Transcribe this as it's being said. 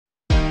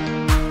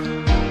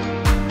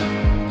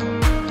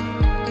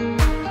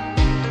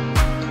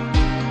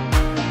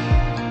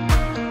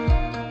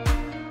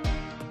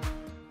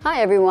Hi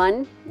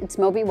everyone, it's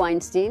Moby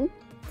Weinstein,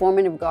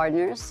 Formative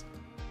Gardeners,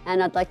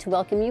 and I'd like to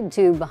welcome you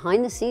to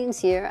behind the scenes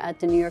here at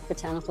the New York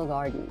Botanical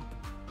Garden.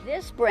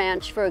 This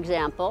branch, for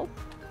example,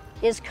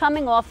 is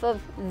coming off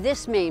of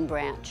this main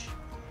branch.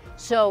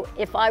 So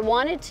if I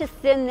wanted to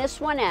thin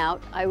this one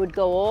out, I would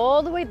go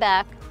all the way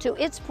back to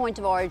its point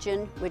of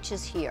origin, which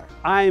is here.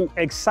 I'm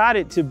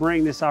excited to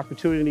bring this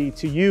opportunity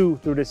to you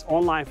through this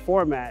online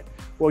format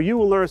where you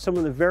will learn some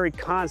of the very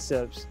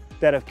concepts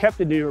that have kept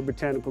the New York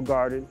Botanical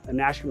Garden a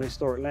National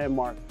Historic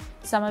Landmark.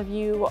 Some of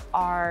you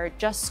are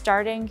just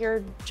starting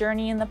your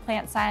journey in the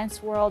plant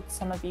science world,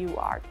 some of you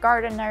are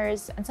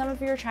gardeners, and some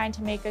of you are trying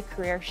to make a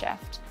career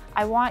shift.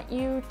 I want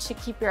you to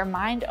keep your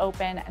mind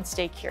open and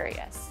stay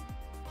curious.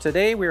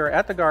 Today we are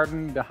at the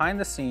garden behind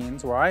the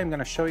scenes where I am going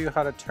to show you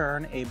how to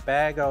turn a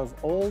bag of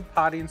old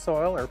potting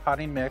soil or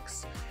potting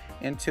mix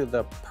into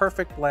the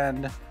perfect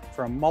blend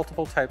from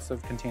multiple types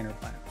of container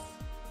plants.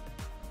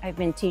 I've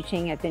been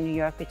teaching at the New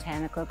York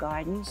Botanical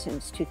Garden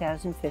since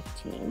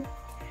 2015,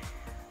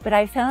 but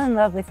I fell in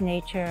love with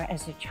nature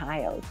as a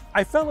child.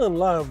 I fell in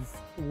love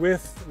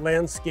with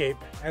landscape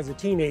as a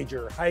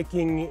teenager,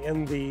 hiking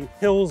in the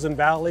hills and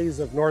valleys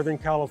of Northern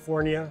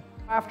California.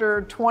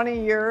 After 20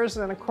 years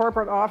in a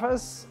corporate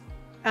office,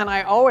 and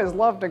I always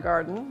loved a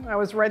garden, I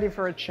was ready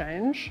for a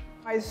change.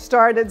 I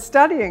started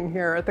studying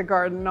here at the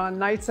garden on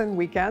nights and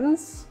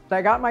weekends.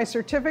 I got my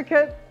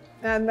certificate,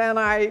 and then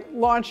I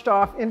launched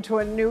off into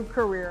a new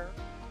career.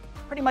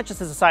 Pretty much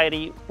as a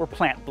society, we're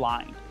plant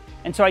blind.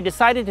 And so I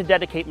decided to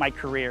dedicate my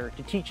career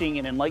to teaching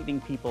and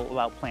enlightening people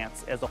about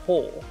plants as a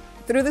whole.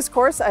 Through this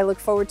course, I look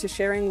forward to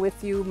sharing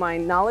with you my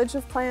knowledge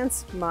of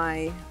plants,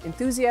 my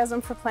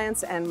enthusiasm for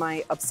plants, and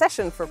my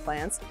obsession for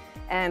plants,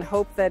 and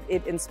hope that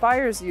it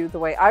inspires you the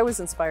way I was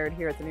inspired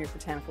here at the New York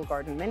Botanical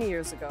Garden many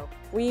years ago.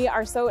 We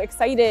are so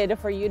excited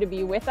for you to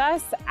be with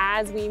us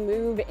as we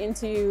move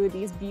into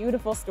these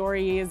beautiful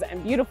stories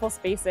and beautiful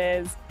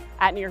spaces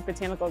at New York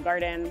Botanical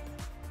Garden.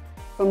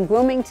 From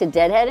grooming to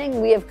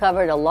deadheading, we have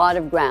covered a lot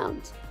of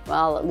ground,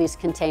 well, at least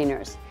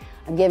containers.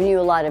 I've given you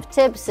a lot of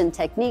tips and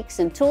techniques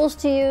and tools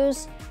to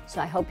use, so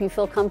I hope you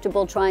feel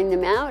comfortable trying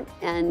them out,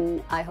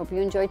 and I hope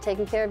you enjoy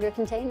taking care of your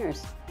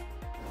containers.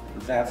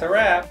 That's a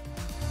wrap.